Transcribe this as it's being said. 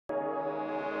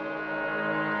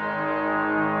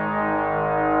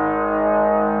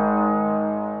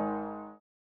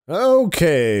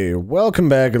Okay, welcome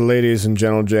back, ladies and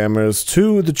gentle jammers,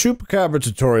 to the Chupacabra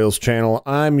Tutorials channel.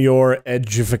 I'm your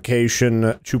education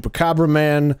Chupacabra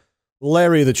man,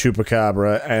 Larry the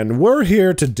Chupacabra, and we're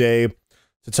here today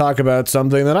to talk about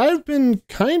something that I've been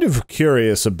kind of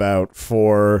curious about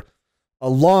for a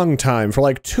long time, for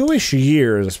like 2-ish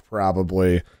years,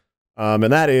 probably. And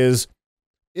that is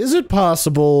it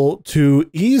possible to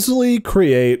easily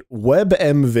create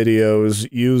Webm videos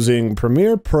using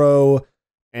Premiere Pro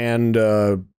and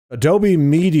Adobe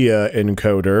Media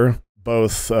Encoder,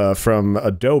 both from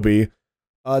Adobe,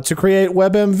 to create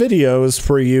Webm videos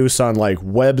for use on like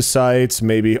websites,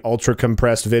 maybe ultra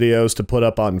compressed videos to put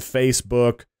up on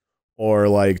Facebook or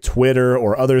like Twitter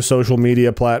or other social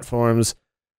media platforms?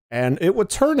 And it would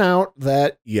turn out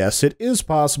that yes, it is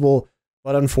possible,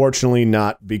 but unfortunately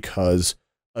not, because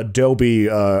Adobe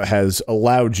has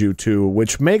allowed you to,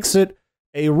 which makes it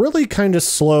a really kind of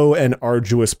slow and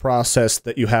arduous process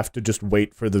that you have to just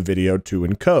wait for the video to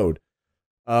encode.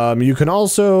 You can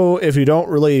also, if you don't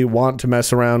really want to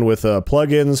mess around with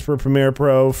plugins for Premiere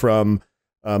Pro from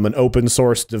an open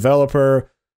source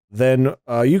developer, then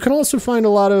you can also find a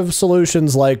lot of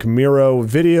solutions like Miro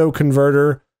Video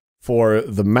Converter for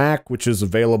the Mac, which is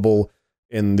available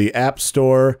in the App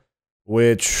Store,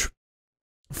 which,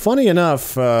 funny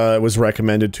enough, was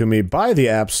recommended to me by the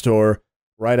App Store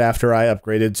right after I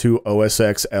upgraded to OS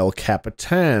X El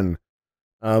Capitan.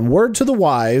 Word to the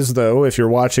wise, though, if you're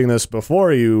watching this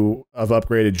before you have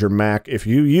upgraded your Mac, if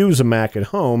you use a Mac at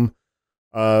home,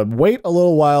 wait a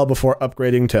little while before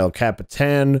upgrading to El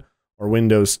Capitan or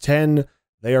Windows 10.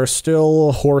 They are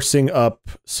still horsing up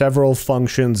several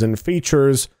functions and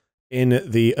features in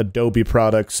the Adobe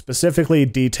product, specifically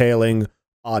detailing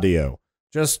audio.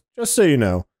 Just so you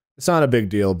know. It's not a big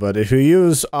deal, but if you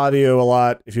use audio a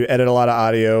lot, if you edit a lot of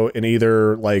audio in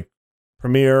either like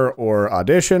Premiere or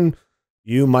Audition,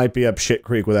 you might be up shit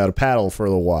creek without a paddle for a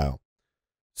little while.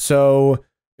 So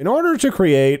in order to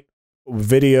create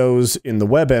videos in the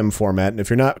Webm format, and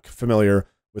if you're not familiar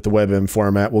with the Webm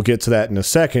format, we'll get to that in a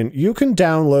second, you can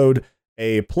download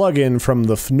a plugin from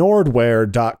the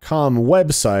fnordware.com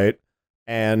website.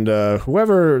 And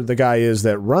whoever the guy is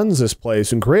that runs this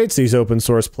place and creates these open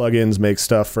source plugins makes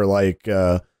stuff for like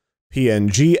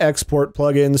PNG export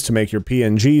plugins to make your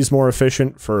PNGs more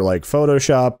efficient for like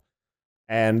Photoshop.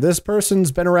 And this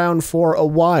person's been around for a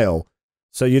while.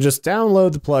 So you just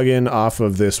download the plugin off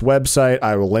of this website.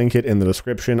 I will link it in the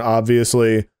description,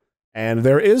 obviously. And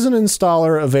there is an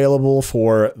installer available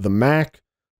for the Mac,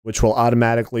 which will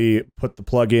automatically put the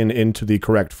plugin into the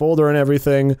correct folder and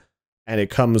everything. And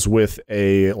it comes with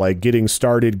a like getting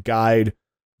started guide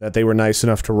that they were nice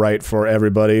enough to write for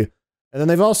everybody. And then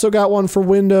they've also got one for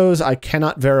Windows. I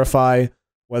cannot verify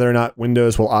whether or not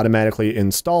Windows will automatically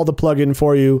install the plugin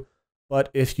for you, but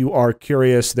if you are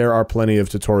curious, there are plenty of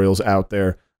tutorials out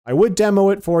there. I would demo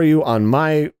it for you on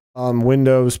my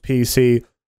Windows PC,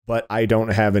 but I don't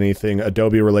have anything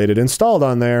Adobe related installed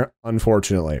on there,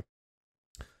 unfortunately.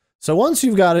 So once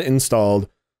you've got it installed,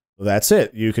 that's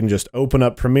it. You can just open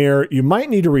up Premiere. You might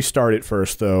need to restart it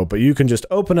first, though, but you can just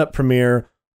open up Premiere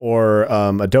or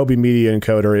Adobe Media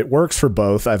Encoder. It works for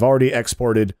both. I've already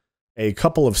exported a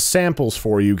couple of samples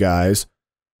for you guys,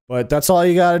 but that's all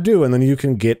you got to do, and then you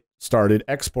can get started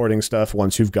exporting stuff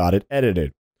once you've got it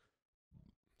edited.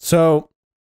 So,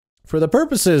 for the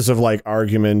purposes of like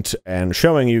argument and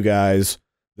showing you guys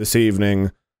this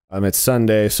evening, it's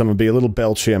Sunday, so I'm going to be a little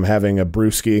belchy. I'm having a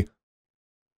brewski.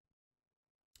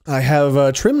 I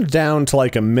have trimmed down to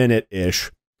like a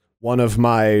minute-ish one of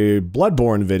my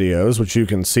Bloodborne videos, which you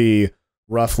can see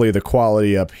roughly the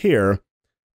quality up here.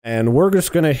 And we're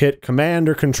just going to hit Command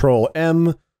or Control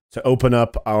M to open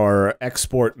up our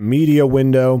export media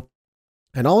window.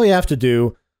 And all you have to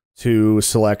do to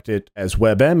select it as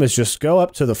Webm is just go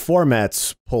up to the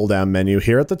Formats pull-down menu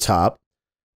here at the top,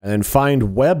 and then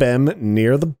find Webm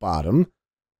near the bottom,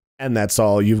 and that's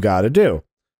all you've got to do.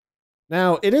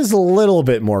 Now, it is a little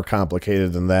bit more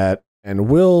complicated than that, and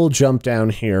we'll jump down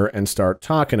here and start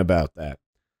talking about that.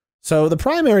 So the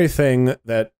primary thing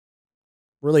that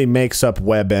really makes up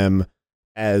Webm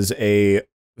as a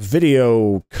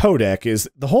video codec is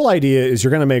the whole idea is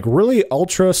you're going to make really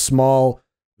ultra small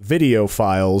video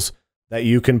files that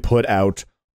you can put out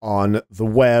on the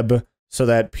web so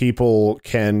that people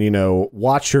can, you know,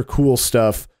 watch your cool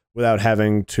stuff without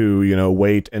having to, you know,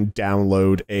 wait and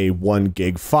download a 1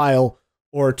 gig file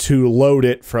or to load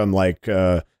it from like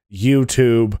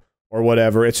YouTube or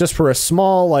whatever. It's just for a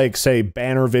small, like, say,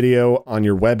 banner video on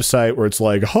your website where it's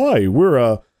like, hi,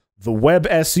 we're the web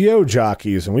SEO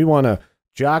jockeys, and we want to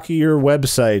jockey your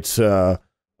website's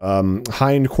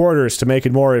hindquarters to make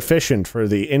it more efficient for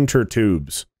the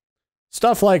intertubes.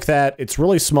 Stuff like that. It's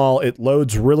really small, it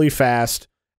loads really fast,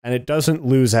 and it doesn't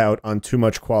lose out on too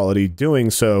much quality doing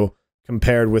so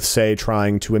compared with, say,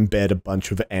 trying to embed a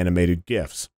bunch of animated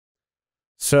GIFs.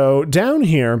 So down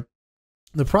here,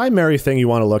 the primary thing you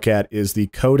want to look at is the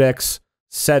codecs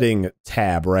setting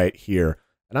tab right here.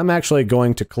 And I'm actually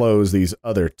going to close these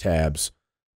other tabs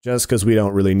just because we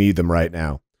don't really need them right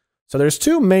now. So there's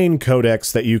two main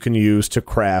codecs that you can use to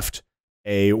craft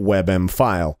a Webm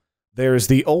file. There's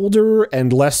the older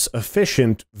and less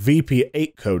efficient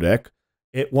VP8 codec.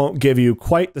 It won't give you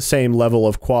quite the same level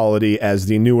of quality as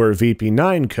the newer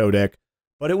VP9 codec,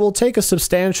 but it will take a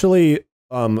substantially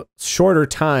shorter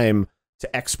time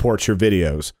to export your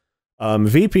videos.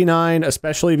 VP9,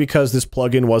 especially because this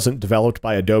plugin wasn't developed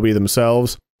by Adobe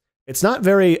themselves, it's not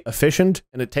very efficient,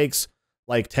 and it takes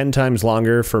like 10 times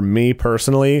longer for me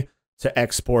personally to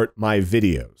export my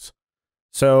videos.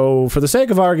 So for the sake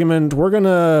of argument, we're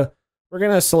gonna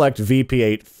select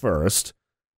VP8 first,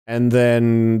 and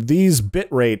then these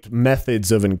bitrate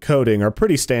methods of encoding are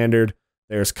pretty standard.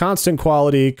 There's constant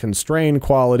quality, constrained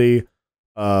quality,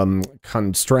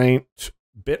 constraint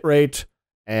bitrate,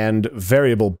 and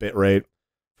variable bitrate.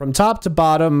 From top to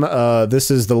bottom,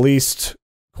 this is the least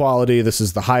quality, this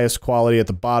is the highest quality at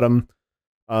the bottom.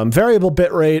 Variable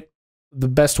bitrate, the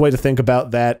best way to think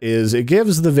about that is it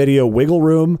gives the video wiggle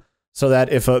room so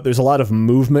that if there's a lot of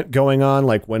movement going on,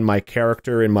 like when my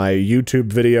character in my YouTube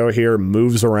video here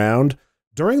moves around,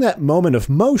 during that moment of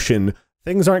motion,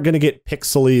 things aren't going to get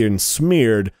pixely and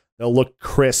smeared. They'll look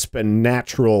crisp and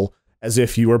natural as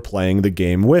if you were playing the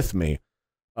game with me.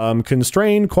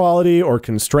 Constrained quality or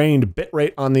constrained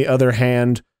bitrate, on the other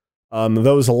hand,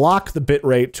 those lock the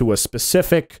bitrate to a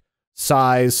specific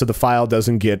size so the file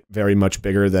doesn't get very much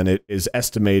bigger than it is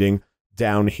estimating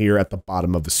down here at the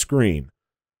bottom of the screen.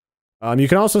 You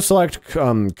can also select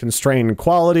constrained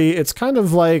quality. It's kind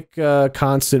of like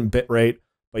constant bitrate,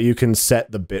 but you can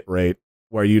set the bitrate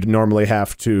where you'd normally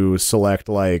have to select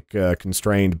like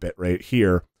constrained bitrate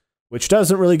here, which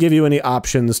doesn't really give you any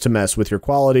options to mess with your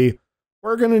quality.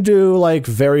 We're going to do like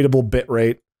variable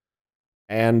bitrate,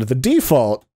 and the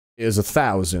default is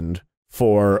 1000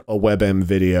 for a Webm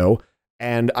video.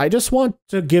 And I just want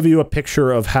to give you a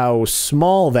picture of how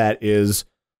small that is.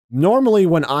 Normally,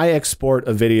 when I export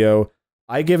a video,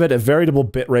 I give it a variable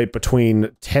bitrate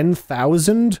between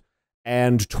 10,000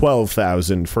 and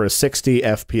 12,000 for a 60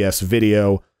 FPS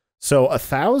video. So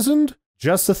 1,000,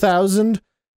 just 1,000,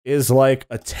 is like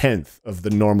a tenth of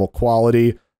the normal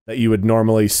quality that you would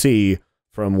normally see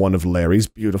from one of Larry's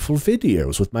beautiful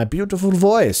videos with my beautiful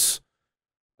voice.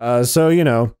 So, you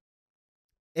know,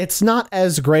 it's not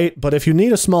as great, but if you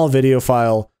need a small video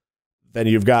file, then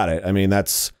you've got it. I mean,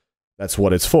 that's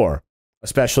what it's for,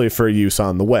 especially for use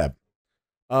on the web.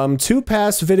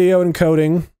 Two-pass video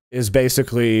encoding is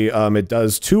basically, it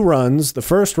does two runs. The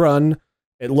first run,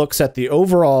 it looks at the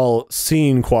overall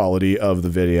scene quality of the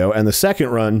video, and the second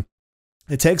run,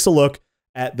 it takes a look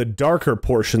at the darker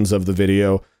portions of the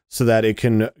video so that it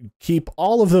can keep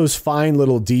all of those fine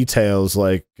little details.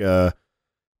 Like,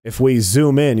 if we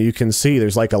zoom in, you can see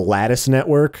there's like a lattice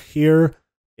network here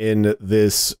in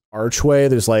this archway.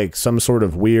 There's like some sort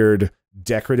of weird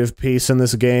decorative piece in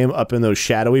this game up in those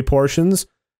shadowy portions.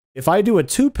 If I do a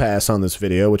two-pass on this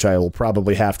video, which I will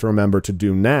probably have to remember to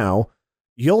do now,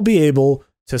 you'll be able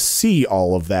to see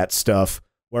all of that stuff,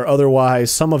 where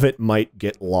otherwise some of it might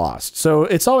get lost. So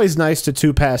it's always nice to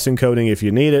two-pass encoding if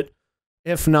you need it.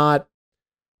 If not,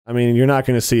 I mean, you're not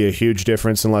going to see a huge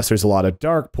difference unless there's a lot of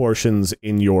dark portions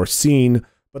in your scene,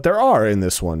 but there are in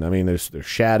this one. I mean, there's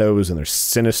shadows and there's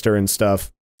sinister and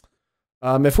stuff.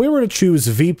 If we were to choose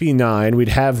VP9, we'd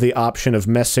have the option of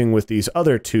messing with these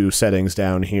other two settings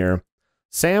down here.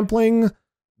 Sampling,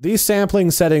 these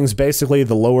sampling settings, basically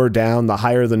the lower down, the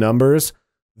higher the numbers,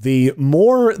 the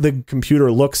more the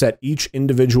computer looks at each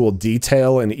individual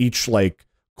detail and each like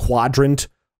quadrant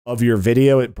of your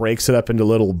video. It breaks it up into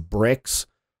little bricks.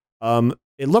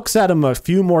 It looks at them a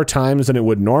few more times than it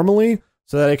would normally,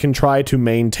 so that it can try to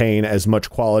maintain as much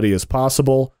quality as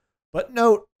possible. But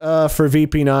note, for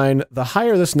VP9, the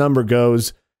higher this number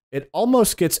goes, it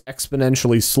almost gets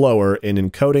exponentially slower in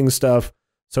encoding stuff,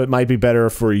 so it might be better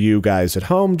for you guys at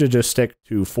home to just stick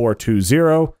to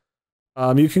 420.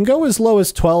 You can go as low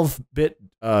as 12-bit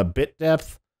bit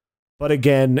depth, but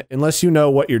again, unless you know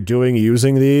what you're doing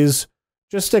using these,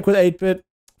 just stick with 8-bit,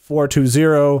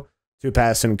 420,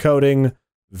 two-pass encoding,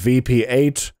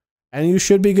 VP8, and you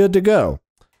should be good to go.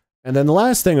 And then the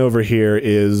last thing over here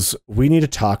is we need to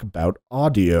talk about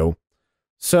audio.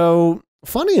 So,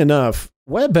 funny enough,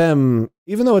 Webm,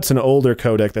 even though it's an older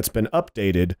codec that's been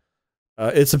updated,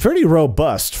 it's pretty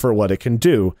robust for what it can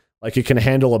do. Like it can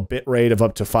handle a bit rate of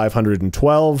up to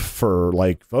 512 for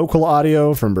like vocal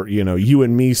audio from, you know, you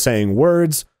and me saying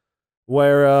words,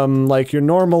 where like your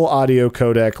normal audio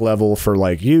codec level for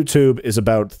like YouTube is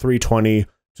about 320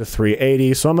 to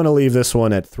 380. So I'm going to leave this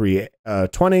one at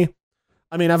 320.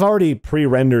 I mean, I've already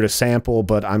pre-rendered a sample,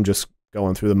 but I'm just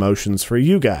going through the motions for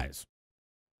you guys.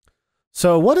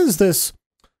 So what is this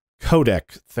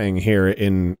codec thing here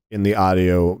in the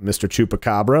audio, Mr.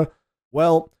 Chupacabra?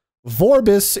 Well,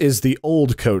 Vorbis is the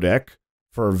old codec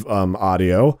for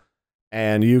audio,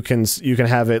 and you can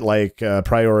have it like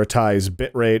prioritize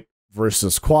bitrate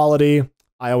versus quality.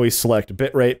 I always select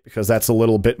bitrate because that's a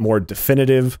little bit more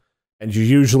definitive, and you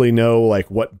usually know like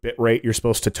what bitrate you're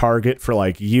supposed to target for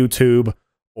like YouTube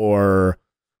or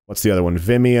what's the other one,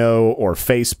 Vimeo or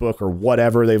Facebook or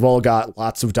whatever. They've all got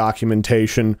lots of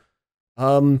documentation.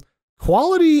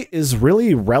 Quality is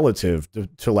really relative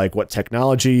to like what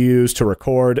technology you use to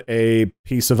record a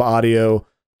piece of audio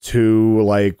to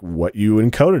like what you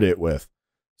encoded it with.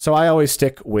 So I always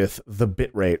stick with the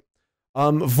bitrate.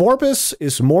 Vorbis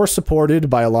is more supported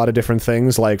by a lot of different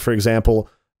things. Like, for example,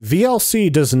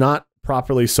 VLC does not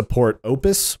properly support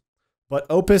Opus, but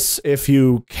Opus, if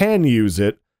you can use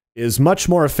it, is much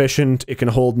more efficient. It can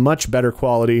hold much better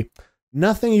quality.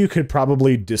 Nothing you could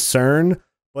probably discern,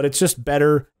 but it's just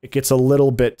better. It gets a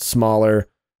little bit smaller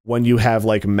when you have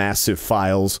like massive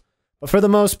files. But for the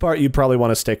most part, you probably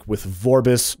want to stick with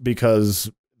Vorbis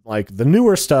because like the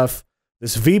newer stuff,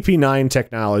 this VP9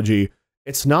 technology,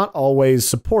 it's not always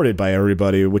supported by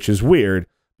everybody, which is weird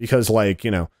because like,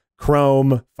 you know,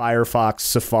 Chrome, Firefox,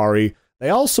 Safari, they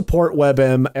all support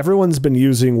Webm. Everyone's been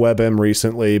using Webm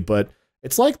recently, but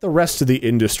it's like the rest of the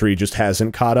industry just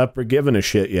hasn't caught up or given a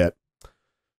shit yet.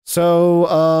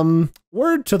 So,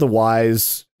 word to the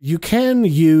wise, you can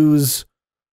use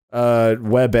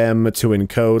Webm to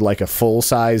encode like a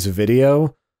full-size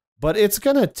video, but it's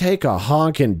gonna take a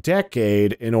honking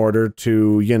decade in order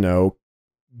to, you know,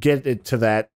 get it to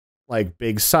that like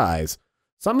big size.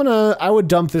 So I would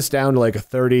dump this down to like a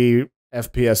 30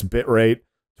 FPS bitrate.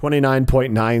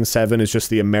 29.97 is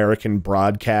just the American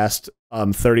broadcast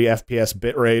 30 FPS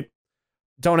bitrate.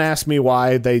 Don't ask me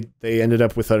why they ended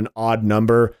up with an odd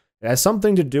number. It has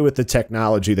something to do with the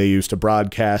technology they use to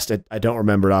broadcast. I don't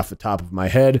remember it off the top of my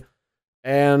head.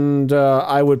 And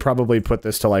I would probably put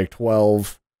this to like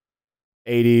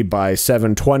 1280 by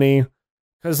 720.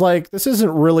 Because, like, this isn't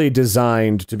really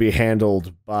designed to be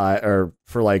handled by, or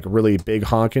for, like, really big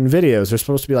honking videos. They're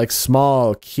supposed to be, like,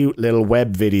 small, cute little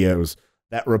web videos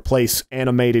that replace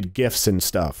animated GIFs and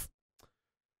stuff.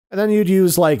 And then you'd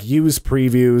use, like, use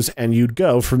previews, and you'd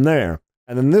go from there.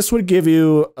 And then this would give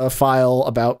you a file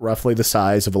about roughly the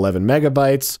size of 11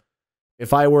 megabytes.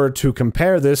 If I were to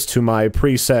compare this to my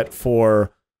preset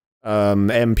for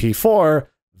MP4,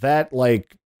 that,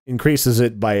 like, increases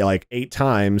it by like 8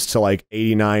 times to like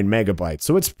 89 megabytes.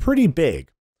 So it's pretty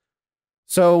big.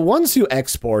 So once you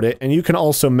export it, and you can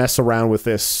also mess around with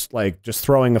this, like just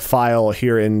throwing a file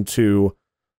here into,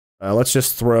 let's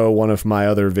just throw one of my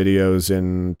other videos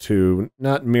into,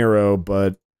 not Miro,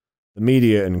 but the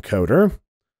media encoder.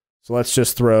 So let's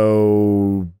just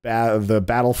throw the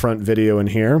Battlefront video in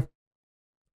here.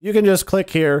 You can just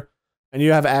click here, and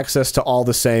you have access to all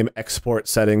the same export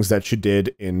settings that you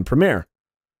did in Premiere.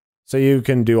 So you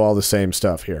can do all the same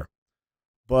stuff here.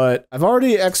 But I've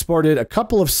already exported a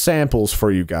couple of samples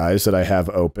for you guys that I have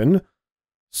open.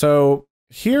 So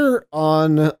here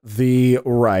on the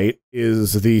right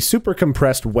is the super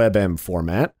compressed WebM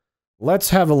format. Let's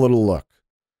have a little look.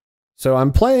 So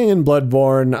I'm playing in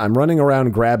Bloodborne. I'm running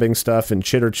around grabbing stuff and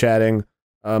chitter-chatting.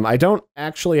 I don't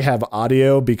actually have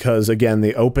audio because, again,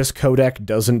 the Opus codec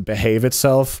doesn't behave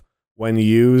itself when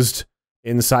used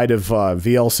inside of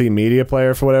VLC Media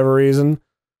Player for whatever reason.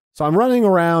 So I'm running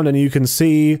around and you can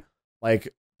see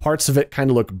like parts of it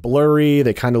kind of look blurry,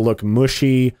 they kind of look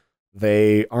mushy,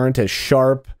 they aren't as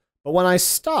sharp. But when I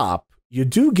stop, you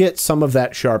do get some of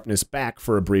that sharpness back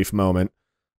for a brief moment.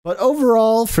 But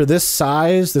overall, for this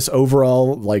size, this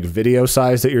overall like video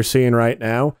size that you're seeing right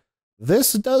now,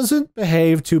 this doesn't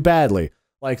behave too badly.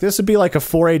 Like this would be like a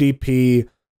 480p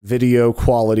video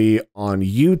quality on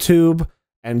YouTube.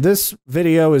 And this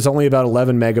video is only about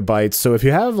 11 megabytes, so if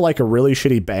you have like a really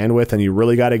shitty bandwidth and you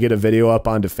really got to get a video up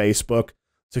onto Facebook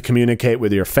to communicate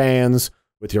with your fans,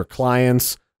 with your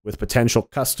clients, with potential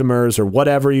customers, or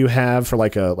whatever you have for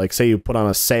like say you put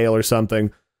on a sale or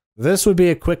something, this would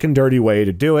be a quick and dirty way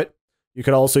to do it. You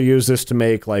could also use this to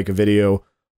make like a video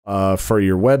for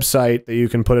your website that you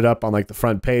can put it up on like the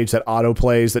front page that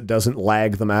autoplays, that doesn't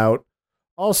lag them out,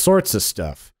 all sorts of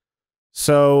stuff.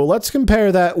 So let's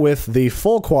compare that with the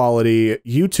full quality,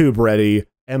 YouTube ready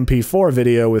MP4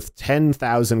 video with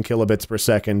 10,000 kilobits per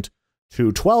second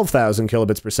to 12,000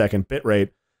 kilobits per second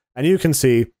bitrate. And you can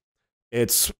see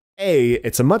it's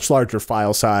a much larger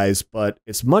file size, but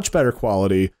it's much better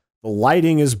quality. The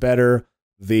lighting is better.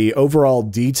 The overall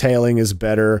detailing is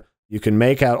better. You can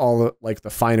make out all the, like, the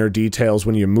finer details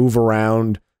when you move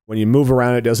around. When you move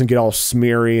around, it doesn't get all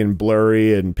smeary and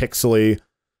blurry and pixely.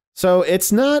 So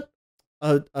it's not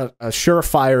a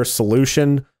surefire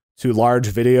solution to large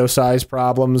video size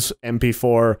problems.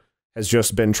 MP4 has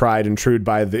just been tried and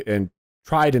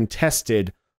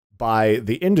tested by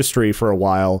the industry for a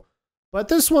while, but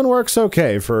this one works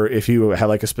okay for if you have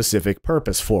like a specific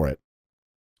purpose for it.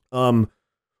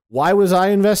 Why was I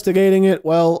investigating it?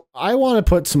 Well, I want to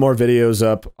put some more videos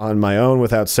up on my own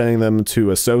without sending them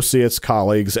to associates,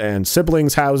 colleagues, and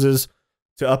siblings' houses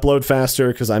to upload faster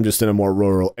because I'm just in a more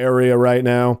rural area right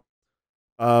now.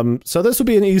 So this would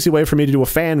be an easy way for me to do a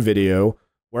fan video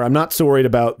where I'm not so worried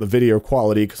about the video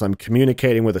quality because I'm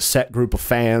communicating with a set group of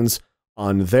fans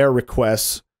on their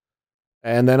requests,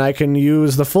 and then I can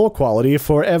use the full quality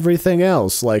for everything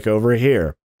else, like over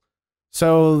here.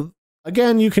 So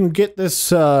again, you can get this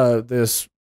this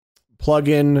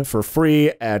plugin for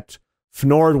free at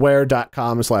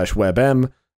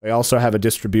fnordware.com/webm. They also have a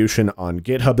distribution on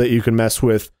GitHub that you can mess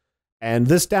with. And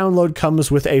this download comes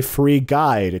with a free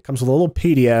guide. It comes with a little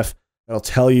PDF that'll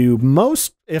tell you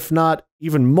most, if not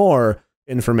even more,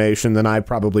 information than I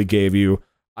probably gave you.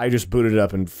 I just booted it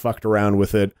up and fucked around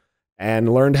with it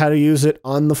and learned how to use it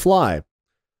on the fly.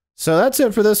 So that's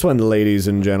it for this one, ladies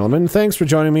and gentlemen. Thanks for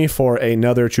joining me for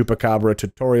another Chupacabra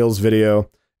tutorials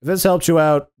video. If this helped you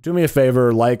out, do me a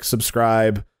favor, like,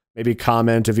 subscribe, maybe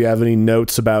comment if you have any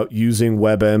notes about using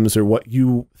WebMs or what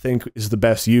you think is the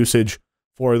best usage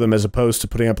for them as opposed to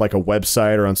putting up like a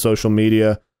website or on social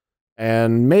media.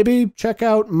 And maybe check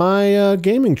out my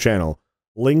gaming channel,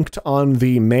 linked on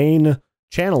the main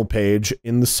channel page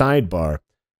in the sidebar.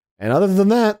 And other than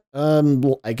that,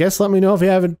 I guess let me know if you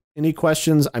have any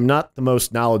questions. I'm not the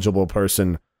most knowledgeable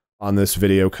person on this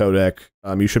video codec.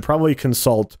 You should probably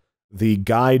consult the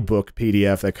guidebook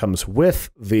PDF that comes with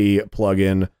the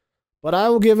plugin, but I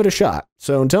will give it a shot.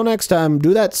 So until next time,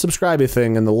 do that subscribe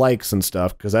thing and the likes and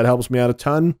stuff, because that helps me out a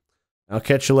ton. I'll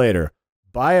catch you later.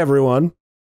 Bye, everyone.